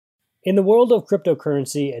In the world of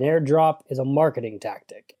cryptocurrency, an airdrop is a marketing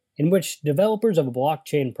tactic in which developers of a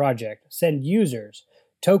blockchain project send users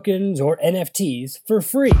tokens or NFTs for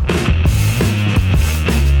free.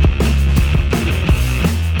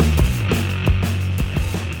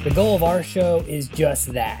 The goal of our show is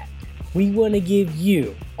just that. We want to give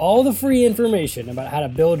you all the free information about how to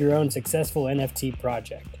build your own successful NFT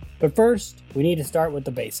project. But first, we need to start with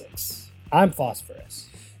the basics. I'm Phosphorus.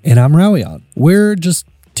 And I'm Rawion. We're just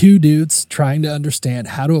two dudes trying to understand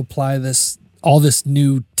how to apply all this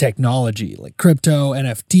new technology, like crypto,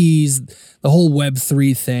 NFTs, the whole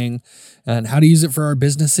Web3 thing, and how to use it for our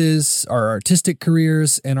businesses, our artistic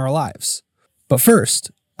careers, and our lives. But first,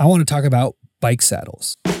 I want to talk about bike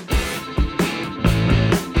saddles.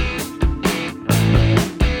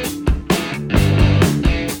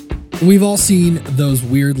 We've all seen those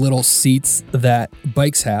weird little seats that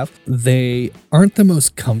bikes have. They aren't the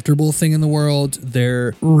most comfortable thing in the world.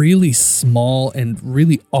 They're really small and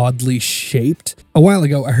really oddly shaped. A while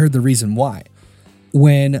ago, I heard the reason why.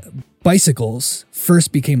 When bicycles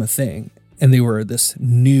first became a thing and they were this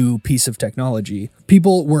new piece of technology,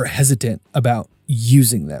 people were hesitant about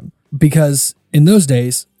using them because in those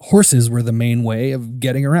days, horses were the main way of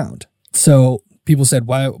getting around. So people said,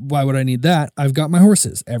 why would I need that? I've got my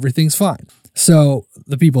horses. Everything's fine. So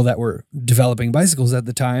the people that were developing bicycles at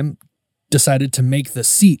the time decided to make the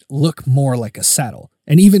seat look more like a saddle.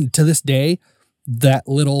 And even to this day, that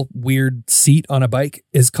little weird seat on a bike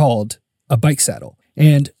is called a bike saddle.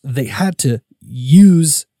 And they had to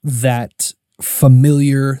use that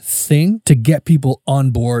familiar thing to get people on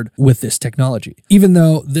board with this technology. Even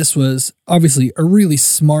though this was obviously a really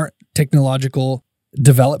smart technological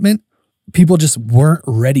development, people just weren't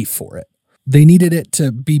ready for it. They needed it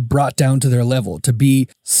to be brought down to their level, to be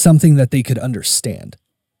something that they could understand.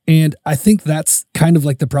 And I think that's kind of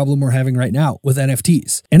like the problem we're having right now with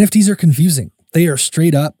NFTs. NFTs are confusing. They are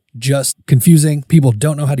straight up just confusing. People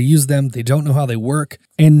don't know how to use them. They don't know how they work.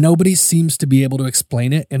 And nobody seems to be able to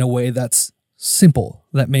explain it in a way that's simple,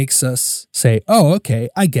 that makes us say, oh, okay,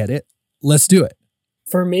 I get it. Let's do it.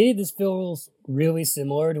 For me, this feels really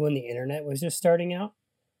similar to when the internet was just starting out.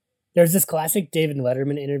 There's this classic David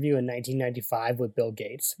Letterman interview in 1995 with Bill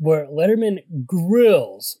Gates, where Letterman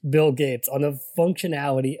grills Bill Gates on the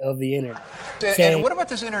functionality of the internet. And what about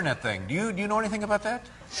this internet thing? Do you know anything about that?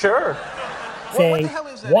 Sure. Saying, what the hell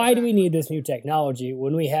is that? Why do we need this new technology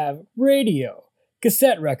when we have radio,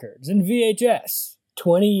 cassette records, and VHS?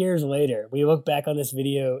 20 years later, we look back on this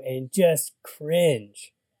video and just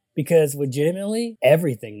cringe, because legitimately,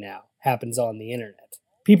 everything now happens on the internet.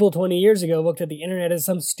 People 20 years ago looked at the internet as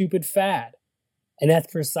some stupid fad. And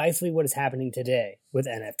that's precisely what is happening today with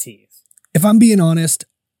NFTs. If I'm being honest,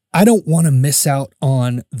 I don't want to miss out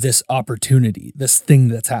on this opportunity, this thing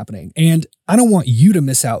that's happening. And I don't want you to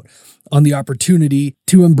miss out on the opportunity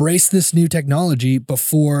to embrace this new technology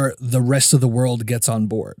before the rest of the world gets on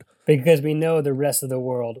board. Because we know the rest of the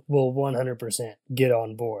world will 100% get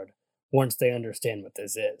on board once they understand what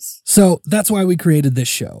this is. So that's why we created this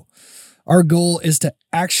show. Our goal is to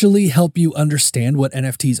actually help you understand what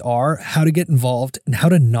NFTs are, how to get involved, and how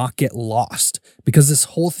to not get lost. Because this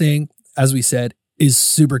whole thing, as we said, is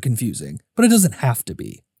super confusing, but it doesn't have to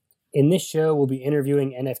be. In this show, we'll be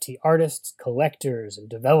interviewing NFT artists, collectors, and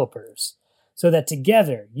developers, so that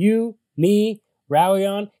together, you, me,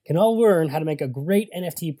 Rawion, can all learn how to make a great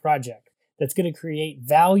NFT project that's going to create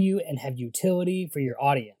value and have utility for your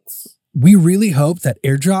audience. We really hope that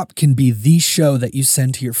Airdrop can be the show that you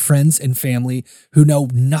send to your friends and family who know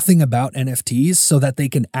nothing about NFTs so that they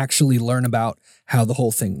can actually learn about how the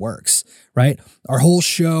whole thing works, right? Our whole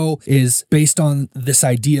show is based on this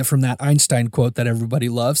idea from that Einstein quote that everybody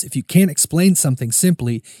loves. If you can't explain something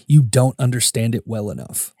simply, you don't understand it well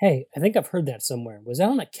enough. Hey, I think I've heard that somewhere. Was that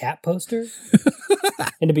on a cat poster?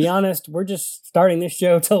 And to be honest, we're just starting this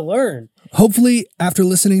show to learn. Hopefully, after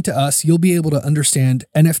listening to us, you'll be able to understand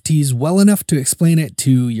NFTs well enough to explain it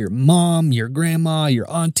to your mom, your grandma, your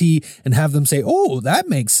auntie, and have them say, oh, that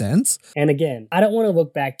makes sense. And again, I don't want to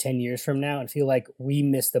look back 10 years from now and feel like we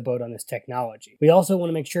missed the boat on this technology. We also want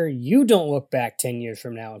to make sure you don't look back 10 years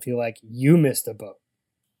from now and feel like you missed the boat.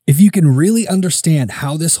 If you can really understand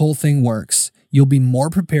how this whole thing works, you'll be more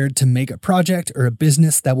prepared to make a project or a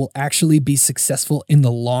business that will actually be successful in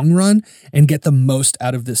the long run and get the most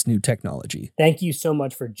out of this new technology. Thank you so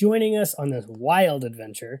much for joining us on this wild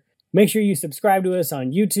adventure. Make sure you subscribe to us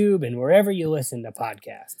on YouTube and wherever you listen to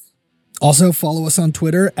podcasts. Also, follow us on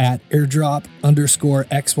Twitter at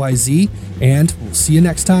airdrop_XYZ, and we'll see you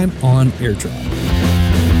next time on Airdrop.